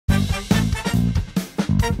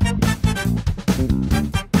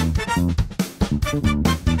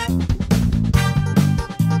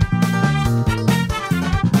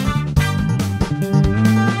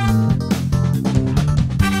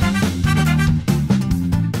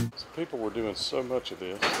people were doing so much of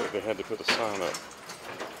this that they had to put a sign up.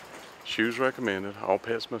 Shoes recommended. All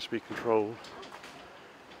pets must be controlled.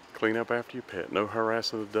 Clean up after your pet. No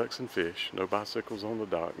harassing the ducks and fish. No bicycles on the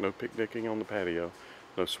dock. No picnicking on the patio.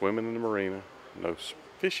 No swimming in the marina. No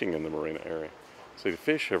fishing in the marina area. See, the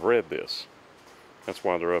fish have read this. That's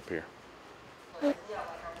why they're up here. So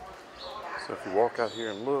if you walk out here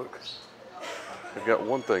and look, they've got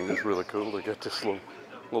one thing that's really cool. They got this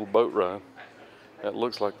little boat ride. That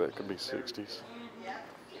looks like that could be 60s.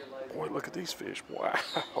 Boy, look at these fish. Wow.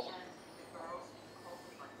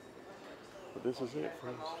 But this is it,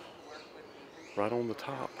 friends. Right on the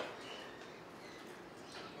top.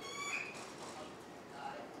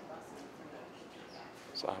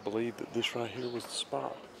 So I believe that this right here was the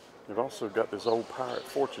spot. They've also got this old pirate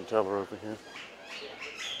fortune teller over here.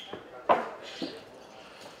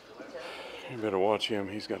 You better watch him.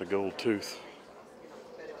 He's got a gold tooth.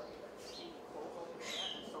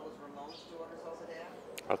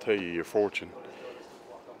 I'll tell you your fortune.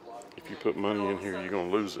 If you put money in here, you're going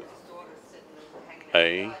to lose it.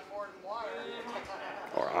 A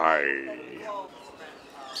or I.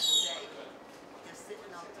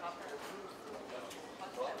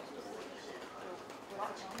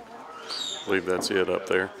 I believe that's it up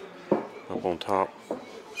there, up on top.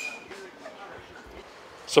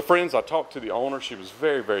 So friends, I talked to the owner. She was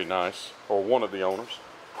very, very nice, or one of the owners.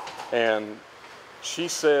 And she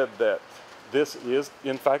said that this is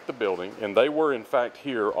in fact the building, and they were in fact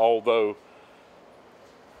here, although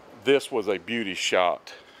this was a beauty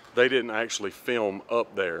shot. They didn't actually film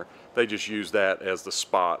up there. They just used that as the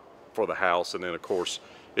spot for the house, and then of course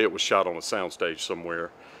it was shot on a soundstage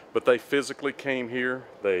somewhere. But they physically came here.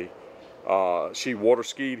 She water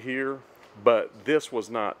skied here, but this was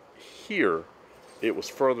not here. It was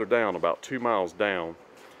further down, about 2 miles down.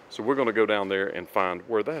 So we're going to go down there and find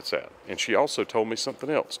where that's at. And she also told me something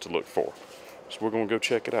else to look for. So we're going to go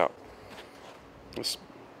check it out. This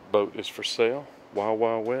boat is for sale. Wild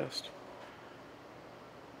Wild West.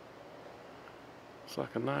 It's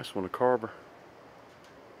like a nice one, a Carver.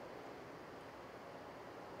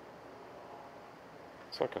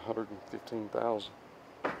 It's like 115,000.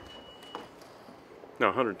 No,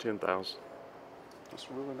 110,000. It's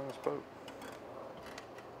a really nice boat.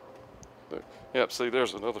 There. Yep, see,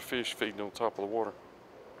 there's another fish feeding on top of the water.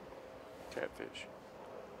 Catfish.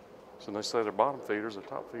 So they say they're bottom feeders, they're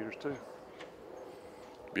top feeders too.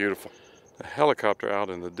 Beautiful. The helicopter out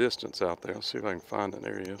in the distance out there, I'll see if I can find it.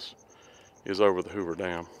 There he is over the Hoover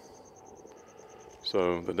Dam.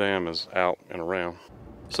 So the dam is out and around.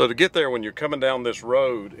 So to get there, when you're coming down this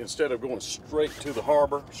road, instead of going straight to the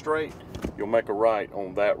harbor, you'll make a right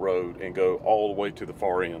on that road and go all the way to the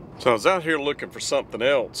far end. So I was out here looking for something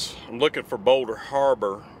else. I'm looking for Boulder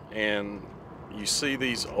Harbor, and you see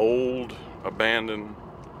these old abandoned,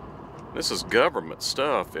 this is government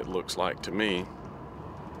stuff, it looks like to me.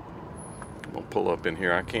 I'm gonna pull up in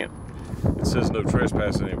here. I can't, it says no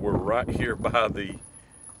trespassing, and we're right here by the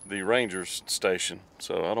ranger's station,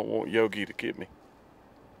 so I don't want Yogi to get me.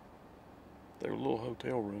 They were little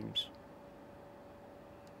hotel rooms.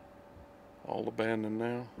 All abandoned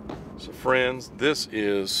now. So friends, this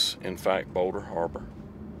is in fact Boulder Harbor.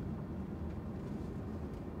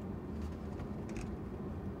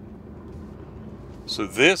 So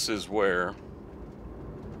this is where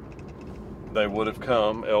they would have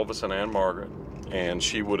come, Elvis and Ann Margaret, and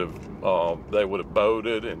she would have, they would have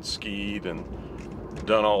boated and skied and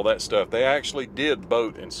done all that stuff. They actually did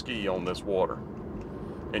boat and ski on this water.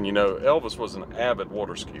 And you know, Elvis was an avid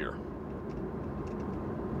water skier.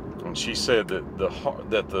 And she said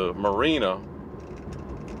that the marina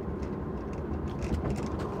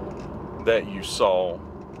that you saw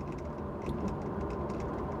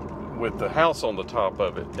with the house on the top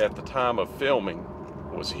of it at the time of filming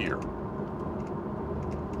was here.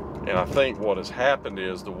 And I think what has happened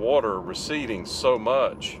is the water receding so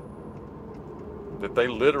much that they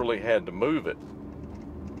literally had to move it.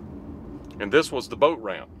 And this was the boat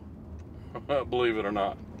ramp, believe it or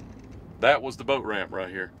not. That was the boat ramp right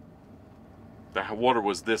here. The water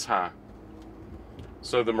was this high.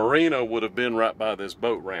 So the marina would have been right by this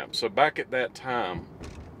boat ramp. So back at that time,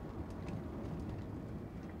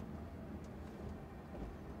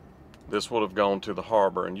 this would have gone to the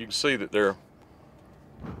harbor. And you can see that they're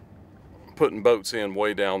putting boats in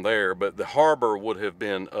way down there, but the harbor would have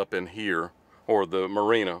been up in here, or the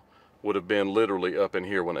marina would have been literally up in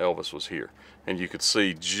here when Elvis was here. And you could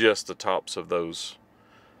see just the tops of those,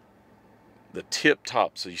 the tip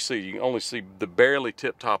tops. So you see, you can only see the barely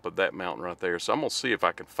tip top of that mountain right there. So I'm gonna see if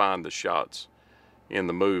I can find the shots in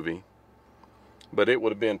the movie. But it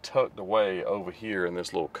would have been tucked away over here in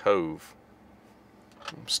this little cove.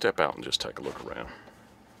 Step out and just take a look around.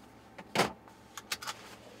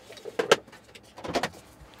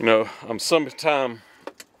 You know, I am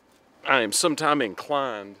sometime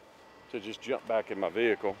inclined to just jump back in my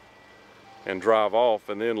vehicle and drive off,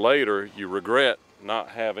 and then later you regret not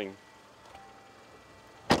having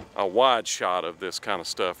a wide shot of this kind of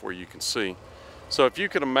stuff where you can see. So if you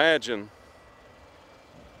can imagine,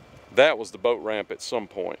 that was the boat ramp at some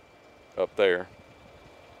point up there.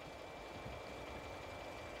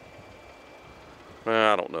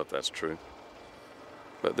 Well, I don't know if that's true,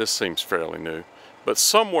 but this seems fairly new. But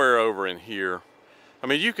somewhere over in here, I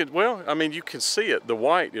mean, you could, well, I mean, you can see it. The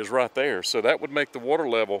white is right there. So that would make the water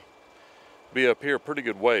level be up here pretty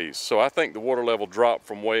good ways. So I think the water level dropped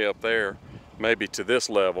from way up there, maybe to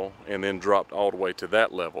this level, and then dropped all the way to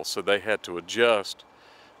that level. So they had to adjust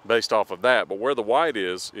based off of that. But where the white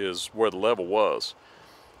is where the level was.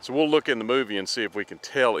 So we'll look in the movie and see if we can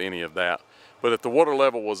tell any of that. But if the water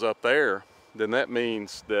level was up there, then that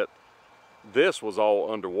means that this was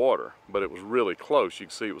all underwater, but it was really close. You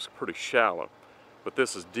can see it was pretty shallow, but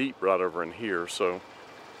this is deep right over in here. So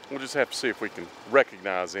we'll just have to see if we can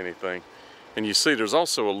recognize anything. And you see there's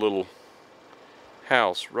also a little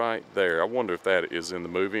house right there. I wonder if that is in the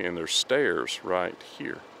movie, and there's stairs right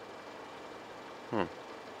here.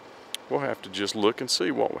 We'll have to just look and see,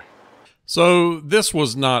 won't we? So this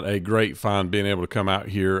was not a great find being able to come out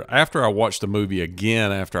here. After I watched the movie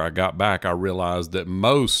again, after I got back, I realized that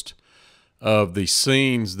most of the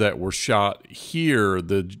scenes that were shot here,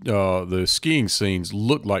 the skiing scenes,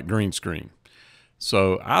 looked like green screen.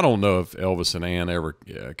 So I don't know if Elvis and Ann ever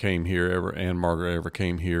came here, Ann Margaret ever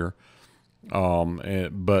came here.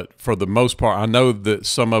 But for the most part, I know that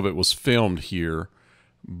some of it was filmed here,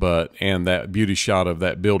 and that beauty shot of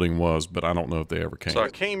that building was, but I don't know if they ever came. So I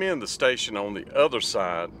came in the station on the other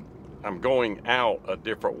side. I'm going out a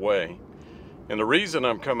different way. And the reason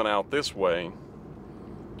I'm coming out this way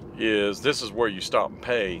is this is where you stop and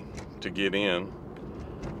pay to get in,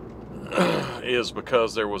 is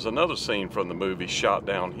because there was another scene from the movie shot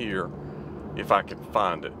down here, if I can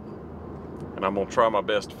find it. And I'm gonna try my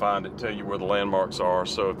best to find it, tell you where the landmarks are,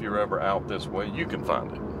 so if you're ever out this way, you can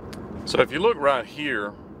find it. So if you look right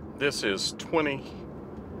here, this is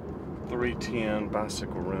 2310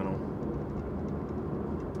 bicycle rental.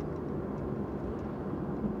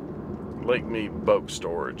 Lake Mead boat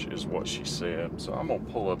storage is what she said. So I'm gonna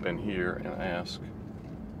pull up in here and ask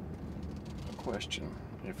a question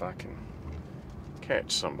if I can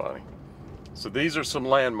catch somebody. So these are some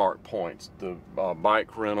landmark points, the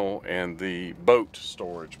bike rental and the boat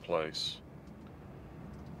storage place.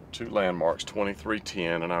 Two landmarks,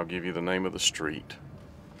 2310, and I'll give you the name of the street.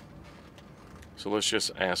 So let's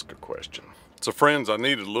just ask a question. So friends, I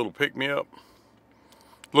needed a little pick-me-up.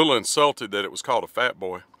 A little insulted that it was called a fat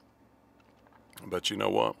boy. But you know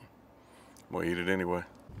what? I'm gonna eat it anyway.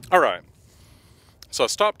 All right, so I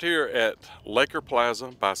stopped here at Laker Plaza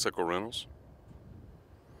Bicycle Rentals.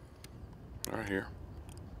 Right here.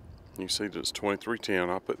 You see that it's 2310.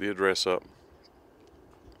 I'll put the address up.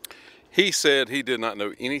 He said he did not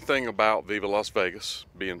know anything about Viva Las Vegas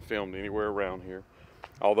being filmed anywhere around here.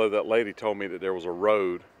 Although that lady told me that there was a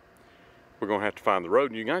road. We're gonna have to find the road,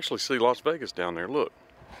 and you can actually see Las Vegas down there, look.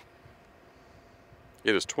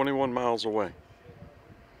 It is 21 miles away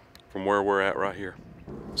from where we're at right here.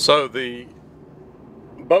 So the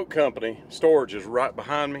boat company storage is right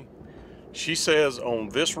behind me. She says on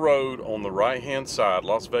this road on the right hand side,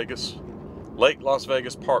 Las Vegas, Lake Las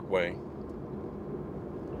Vegas Parkway,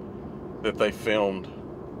 that they filmed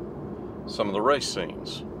some of the race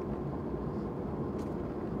scenes.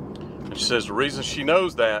 And she says the reason she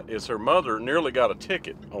knows that is her mother nearly got a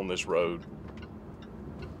ticket on this road.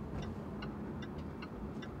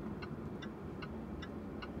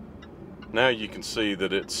 Now you can see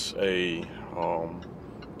that it's a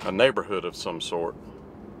neighborhood of some sort.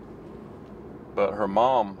 But her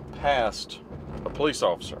mom passed a police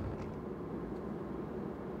officer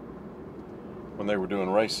when they were doing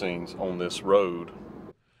race scenes on this road.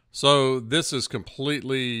 So this is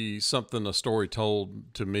completely something, a story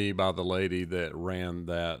told to me by the lady that ran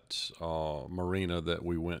that marina that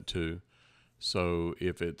we went to. So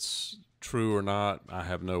if it's true or not, I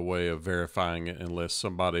have no way of verifying it unless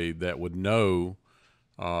somebody that would know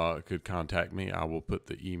could contact me. I will put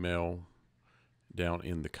the email down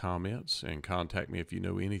in the comments, and contact me if you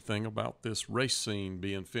know anything about this race scene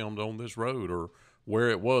being filmed on this road or where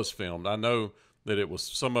it was filmed. I know that it was,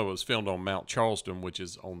 some of it was filmed on Mount Charleston, which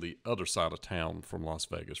is on the other side of town from Las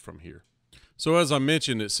Vegas from here. So as I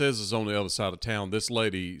mentioned, it says it's on the other side of town. This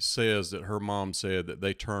lady says that her mom said that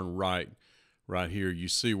they turn right right here, you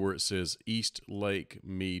see where it says East Lake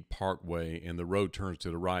Mead Parkway, and the road turns to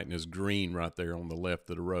the right, and it's green right there on the left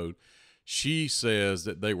of the road. She says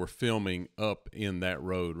that they were filming up in that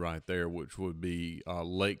road right there, which would be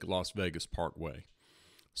Lake Las Vegas Parkway.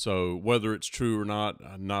 So whether it's true or not,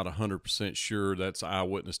 I'm not 100% sure. That's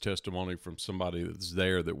eyewitness testimony from somebody that's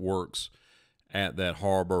there that works at that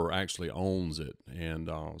harbor or actually owns it. And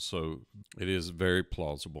so it is very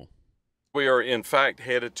plausible. We are in fact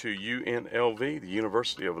headed to UNLV, the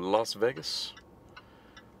University of Las Vegas.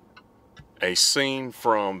 A scene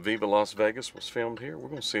from Viva Las Vegas was filmed here. We're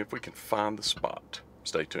going to see if we can find the spot.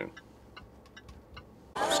 Stay tuned.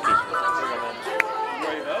 Excuse me.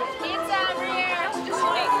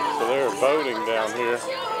 So they're voting down here,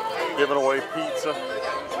 giving away pizza,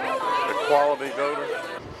 the quality voter.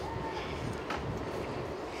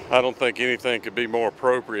 I don't think anything could be more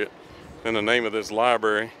appropriate than the name of this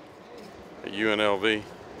library at UNLV.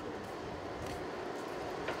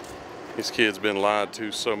 These kids been lied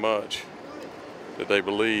to so much that they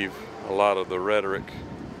believe a lot of the rhetoric.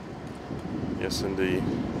 Yes, indeed.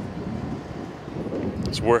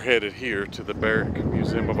 So we're headed here to the Barrick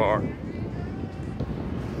Museum of Art.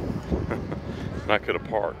 And I could have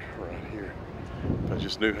parked right here if I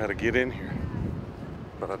just knew how to get in here,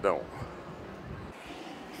 but I don't.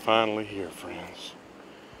 Finally here, friends.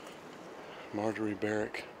 Marjorie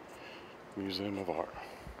Barrick Museum of Art.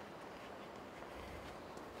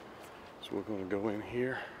 So we're going to go in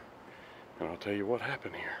here and I'll tell you what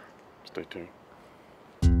happened here. Stay tuned.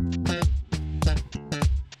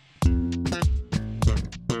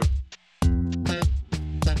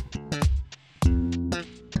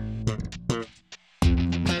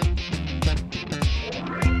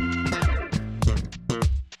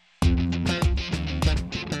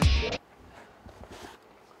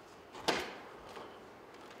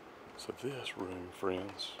 So this room,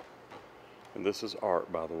 friends, and this is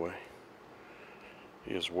art, by the way,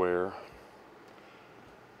 is where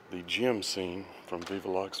the gym scene from Viva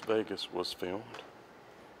Las Vegas was filmed.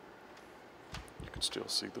 You can still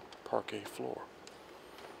see the parquet floor.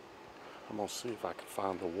 I'm gonna see if I can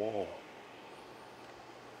find the wall.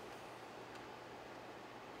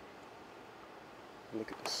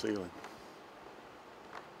 Look at the ceiling.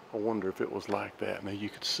 I wonder if it was like that. Now you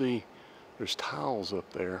can see there's tiles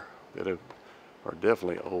up there that are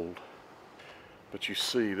definitely old. But you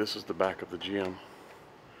see, this is the back of the gym.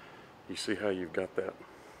 You see how you've got that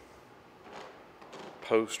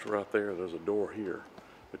post right there? There's a door here,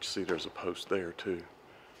 but you see there's a post there too.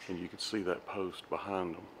 And you can see that post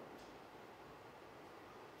behind them.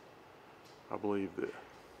 I believe that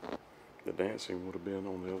the dancing would have been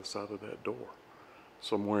on the other side of that door.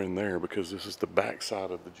 Somewhere in there, because this is the back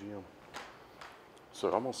side of the gym. So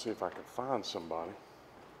I'm gonna see if I can find somebody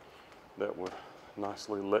that would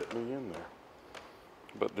nicely let me in there.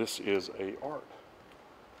 But this is a art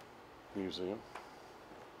museum,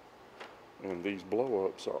 and these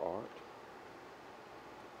blow-ups are art.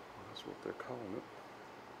 That's what they're calling it.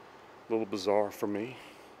 A little bizarre for me,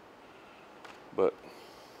 but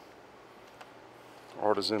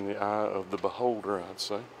art is in the eye of the beholder, I'd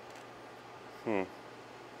say.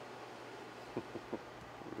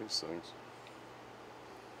 These things.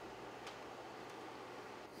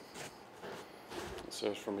 It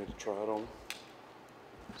says for me to try it on.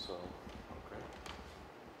 So, okay.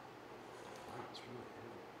 Wow, it's really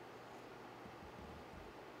heavy.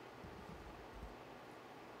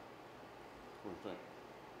 What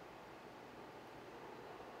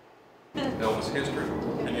do you think? Elvis history,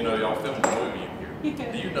 and you know y'all filmed a movie in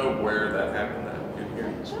here. Do you know where that happened at in here? I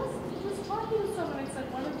just was talking to someone and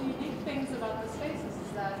said one of the unique things about the spaces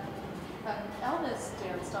is that Elvis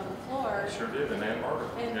danced on the floor. Sure did, in Ann Arbor.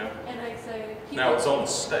 And, yeah. And I say, now it's on the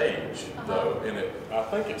stage though, and I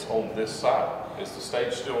think it's on this side. Is the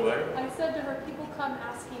stage still there? I said to her, people come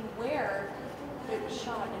asking where it was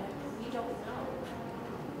shot, and we don't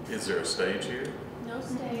know. Is there a stage here? No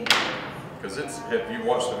stage. Because have you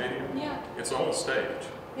watched the video? Yeah. It's on the stage.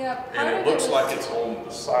 Yeah. And it looks like it's on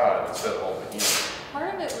the side instead of on the end.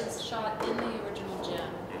 Part of it was shot in the original gym.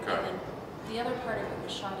 Okay. And then the other part of it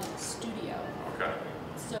was shot in the studio. Okay.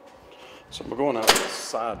 So we're going out the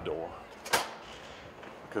side door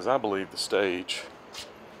because I believe the stage,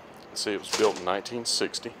 see, it was built in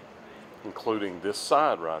 1960, including this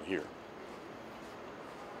side right here.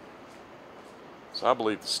 So I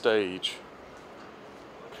believe the stage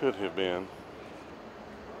could have been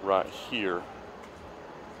right here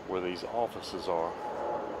where these offices are.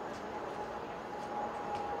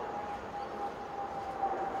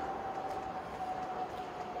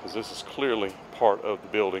 Because this is clearly part of the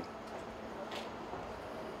building.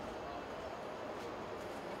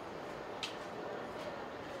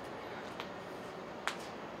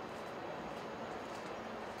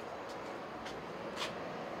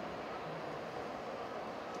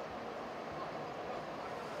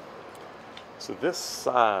 So this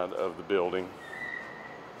side of the building,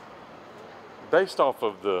 based off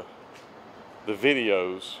of the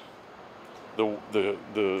videos,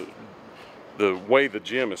 the way the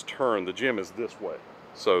gym is turned, the gym is this way.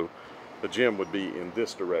 So the gym would be in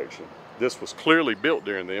this direction. This was clearly built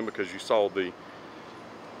during then because you saw the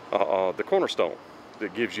cornerstone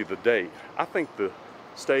that gives you the date. I think the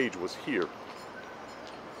stage was here,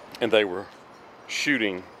 and they were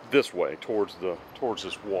shooting this way towards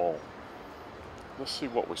this wall. Let's see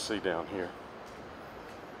what we see down here.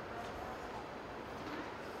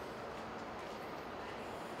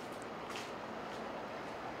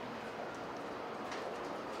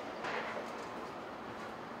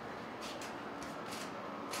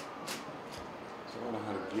 So I don't know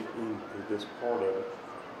how to get into this part of it.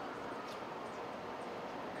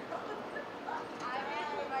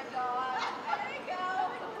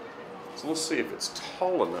 So let's see if it's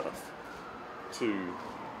tall enough to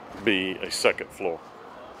be a second floor.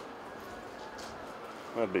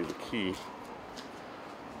 That'd be the key.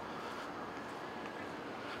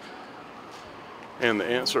 And the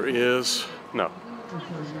answer is no.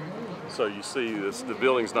 So you see the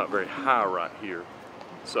building's not very high right here.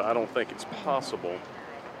 So I don't think it's possible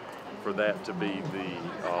for that to be the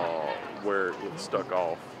where it stuck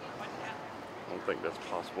off. I don't think that's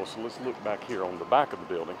possible. So let's look back here on the back of the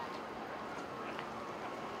building,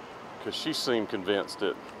 because she seemed convinced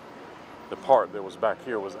that the part that was back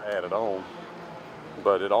here was added on,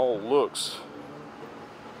 but it all looks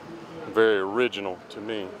very original to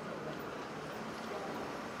me.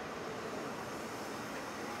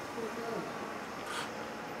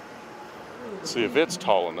 Let's see if it's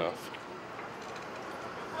tall enough.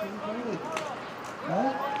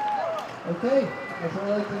 Okay, that's what I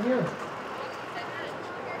like to hear.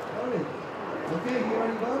 Voted. Okay, you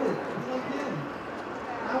already voted. It's like him.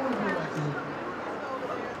 I want to be like him.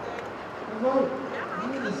 Go vote. You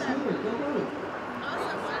need to see it. Go vote.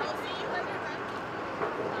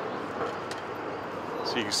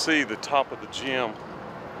 So you can see the top of the gym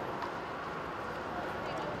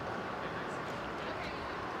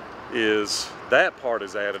is, that part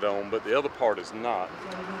is added on, but the other part is not.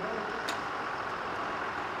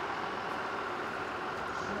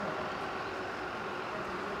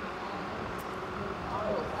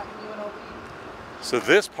 So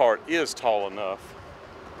this part is tall enough.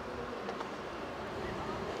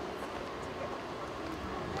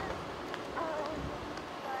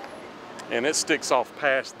 And it sticks off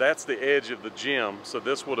past, that's the edge of the gym, so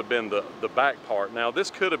this would have been the back part. Now this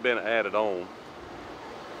could have been added on.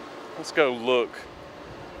 Let's go look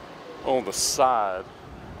on the side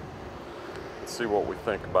and see what we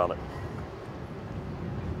think about it.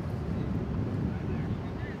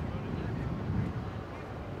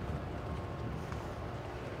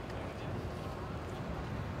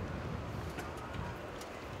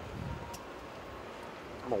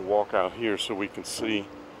 I'm gonna walk out here so we can see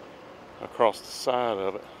across the side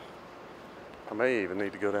of it. I may even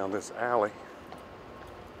need to go down this alley.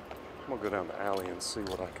 I'm gonna go down the alley and see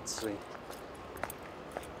what I can see.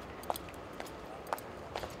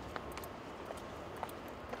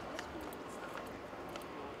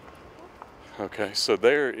 Okay, so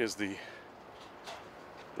there is the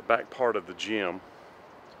back part of the gym,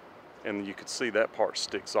 and you can see that part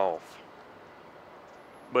sticks off.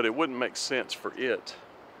 But it wouldn't make sense for it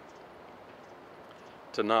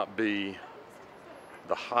to not be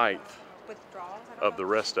the height of the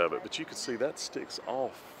rest of it, but you can see that sticks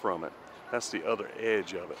off from it. That's the other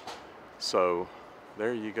edge of it. So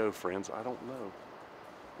there you go, friends. I don't know.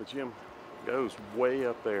 The gym goes way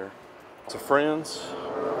up there. So friends,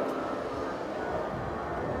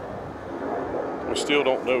 we still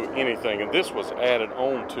don't know anything, and this was added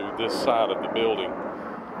on to this side of the building.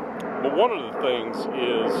 But one of the things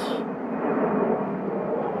is,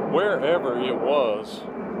 wherever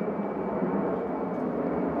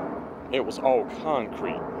it was all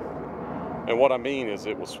concrete. And what I mean is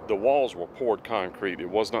the walls were poured concrete. It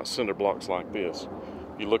was not cinder blocks like this.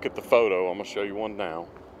 If you look at the photo, I'm gonna show you one now,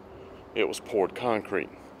 it was poured concrete,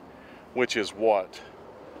 which is what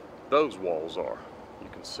those walls are. You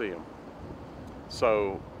can see them.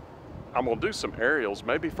 So I'm gonna do some aerials.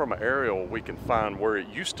 Maybe from an aerial we can find where it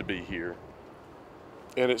used to be here,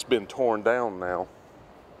 and it's been torn down now.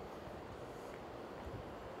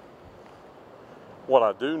 What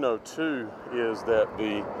I do know too is that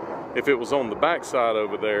if it was on the back side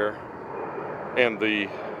over there and the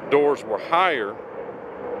doors were higher,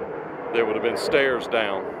 there would have been stairs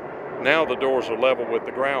down. Now the doors are level with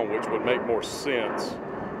the ground, which would make more sense.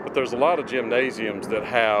 But there's a lot of gymnasiums that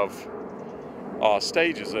have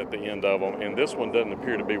stages at the end of them, and this one doesn't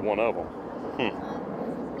appear to be one of them.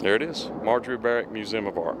 There it is, Marjorie Barrick Museum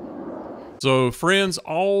of Art. So, friends,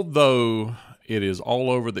 although it is all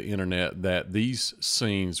over the internet that these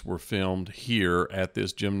scenes were filmed here at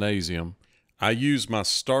this gymnasium, I used my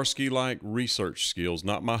Starsky-like research skills,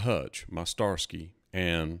 not my Hutch, my Starsky,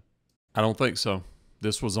 and I don't think so.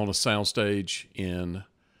 This was on a soundstage in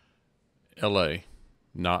LA,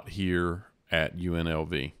 not here at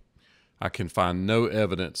UNLV. I can find no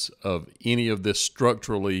evidence of any of this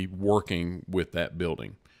structurally working with that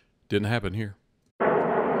building. Didn't happen here.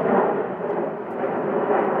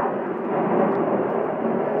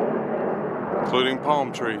 Including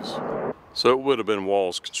palm trees. So it would have been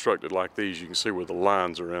walls constructed like these. You can see where the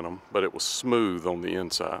lines are in them, but it was smooth on the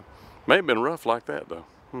inside. May have been rough like that though.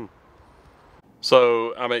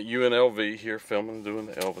 So I'm at UNLV here filming and doing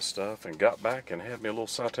the Elvis stuff, and got back and had me a little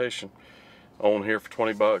citation on here for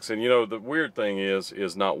 20 bucks. And you know, the weird thing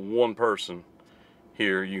is not one person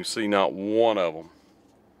here, you see not one of them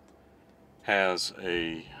has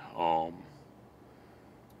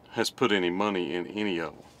put any money in any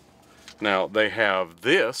of them. Now they have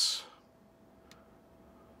this,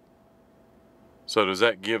 so does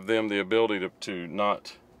that give them the ability to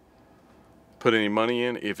not put any money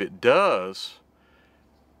in? If it does,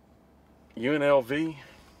 UNLV,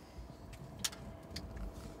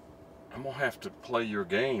 I'm gonna have to play your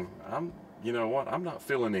game. You know what? I'm not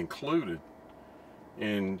feeling included,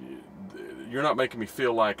 and you're not making me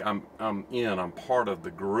feel like I'm part of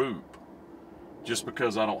the group just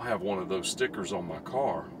because I don't have one of those stickers on my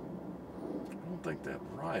car. I don't think that's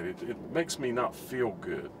right. It makes me not feel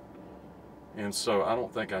good, and so I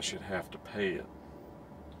don't think I should have to pay it.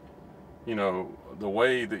 You know, the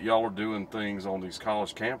way that y'all are doing things on these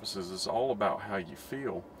college campuses is all about how you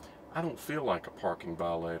feel. I don't feel like a parking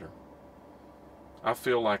violator. I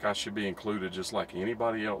feel like I should be included just like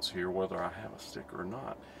anybody else here, whether I have a sticker or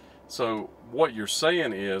not. So what you're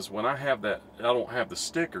saying is, when I don't have the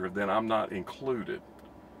sticker, then I'm not included.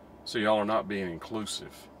 So y'all are not being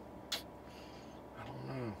inclusive. I don't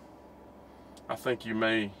know. I think you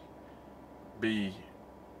may be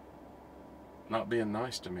not being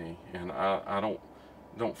nice to me, and I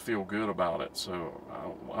don't feel good about it. So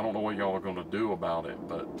I don't know what y'all are going to do about it,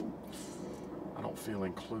 but I don't feel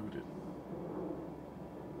included.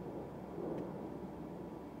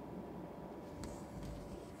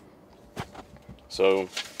 So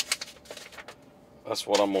that's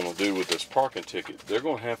what I'm going to do with this parking ticket. They're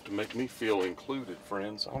going to have to make me feel included,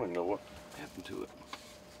 friends. I don't even know what happened to it.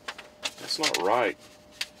 That's not right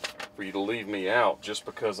for you to leave me out just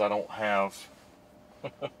because I don't have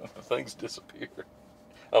things disappear.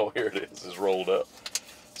 Oh, here it is. It's rolled up.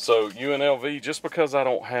 So UNLV, just because I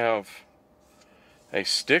don't have a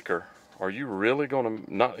sticker, are you really going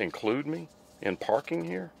to not include me in parking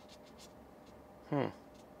here?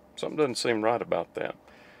 Something doesn't seem right about that.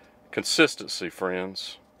 Consistency,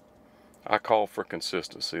 friends. I call for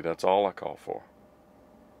consistency. That's all I call for.